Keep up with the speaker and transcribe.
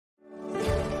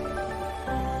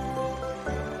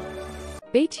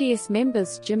BTS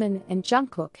members Jimin and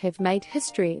Jungkook have made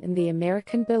history in the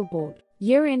American Billboard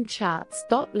year-end charts.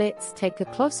 Let's take a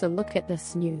closer look at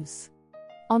this news.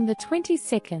 On the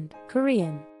 22nd,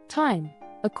 Korean time,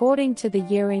 according to the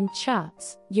year-end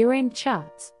charts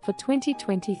for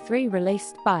 2023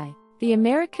 released by the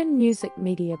American music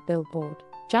media Billboard,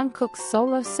 Jungkook's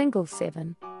solo single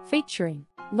 7, featuring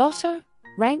Latto,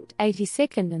 ranked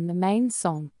 82nd in the main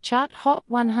song chart Hot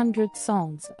 100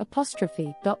 songs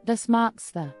apostrophe. This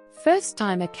marks the first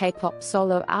time a K-pop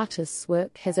solo artist's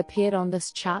work has appeared on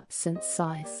this chart since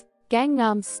Psy's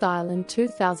Gangnam Style in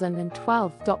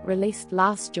 2012. Released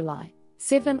last July,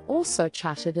 7 also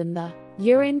charted in the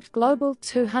year-end Global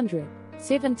 200,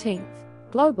 17th,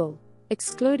 Global,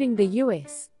 excluding the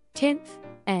US, 10th,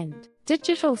 and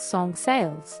Digital Song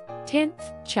Sales,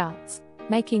 10th, charts,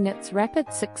 making its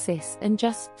rapid success in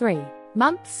just 3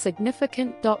 months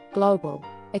significant. Global,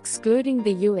 excluding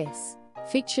the US,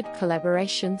 featured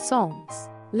collaboration songs,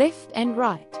 Left and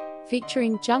Right,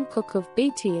 featuring Jungkook of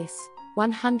BTS,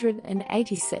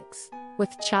 186,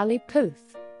 with Charlie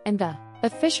Puth, and the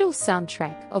official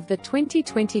soundtrack of the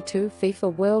 2022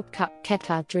 FIFA World Cup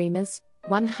Qatar Dreamers,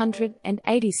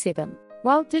 187,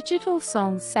 while Digital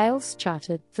Song Sales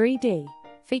charted 3D,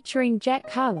 featuring Jack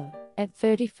Harlow, at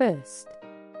 31st.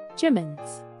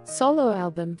 Jimin's solo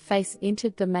album Face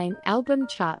entered the main album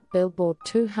chart Billboard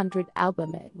 200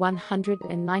 album at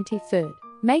 193rd,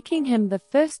 making him the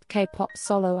first K-pop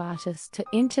solo artist to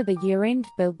enter the year-end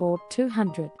Billboard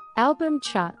 200 album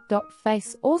chart.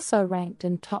 Face also ranked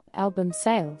in top album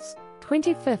sales,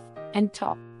 25th, and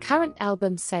top current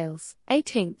album sales,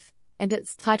 18th, and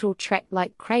its title track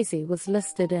Like Crazy was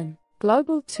listed in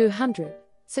Global 200,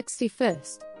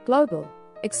 61st, Global,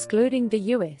 excluding the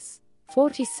US,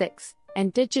 46,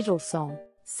 and Digital Song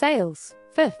Sales,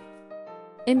 5th.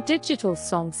 In Digital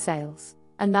Song Sales,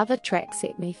 another track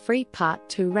Set Me Free Part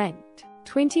 2 ranked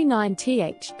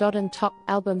 29th. In top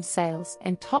album sales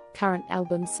and top current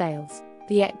album sales,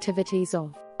 the activities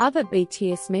of other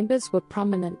BTS members were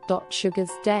prominent.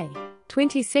 Suga's Day,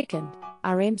 22nd,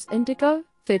 RM's Indigo,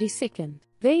 32nd,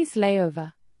 V's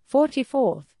Layover,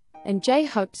 44th, and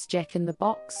J-Hope's Jack in the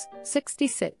Box,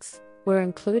 66, were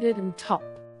included in top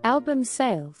album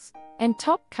sales, and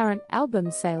top current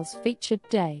album sales featured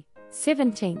Day,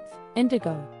 17th,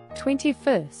 Indigo,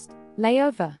 21st,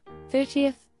 Layover,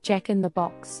 30th, Jack in the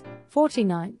Box,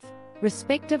 49th,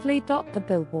 respectively. The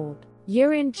Billboard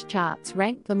year-end charts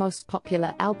ranked the most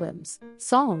popular albums,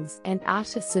 songs, and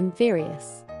artists in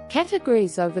various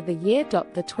categories over the year.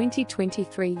 The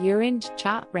 2023 year-end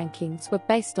chart rankings were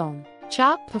based on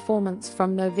chart performance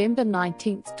from November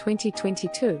 19,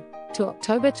 2022, to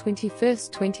October 21,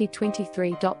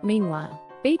 2023. Meanwhile,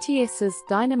 BTS's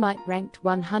Dynamite ranked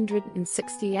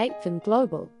 168th in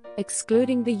Global,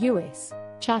 excluding the US,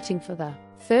 charting for the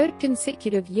third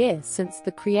consecutive year since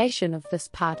the creation of this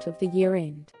part of the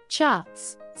year-end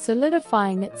charts,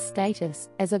 solidifying its status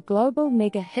as a global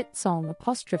mega hit song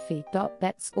apostrophe.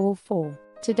 That's all for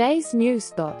today's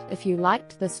news. If you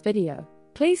liked this video,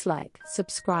 please like,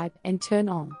 subscribe, and turn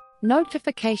on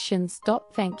notifications.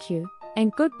 Thank you,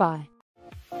 and goodbye.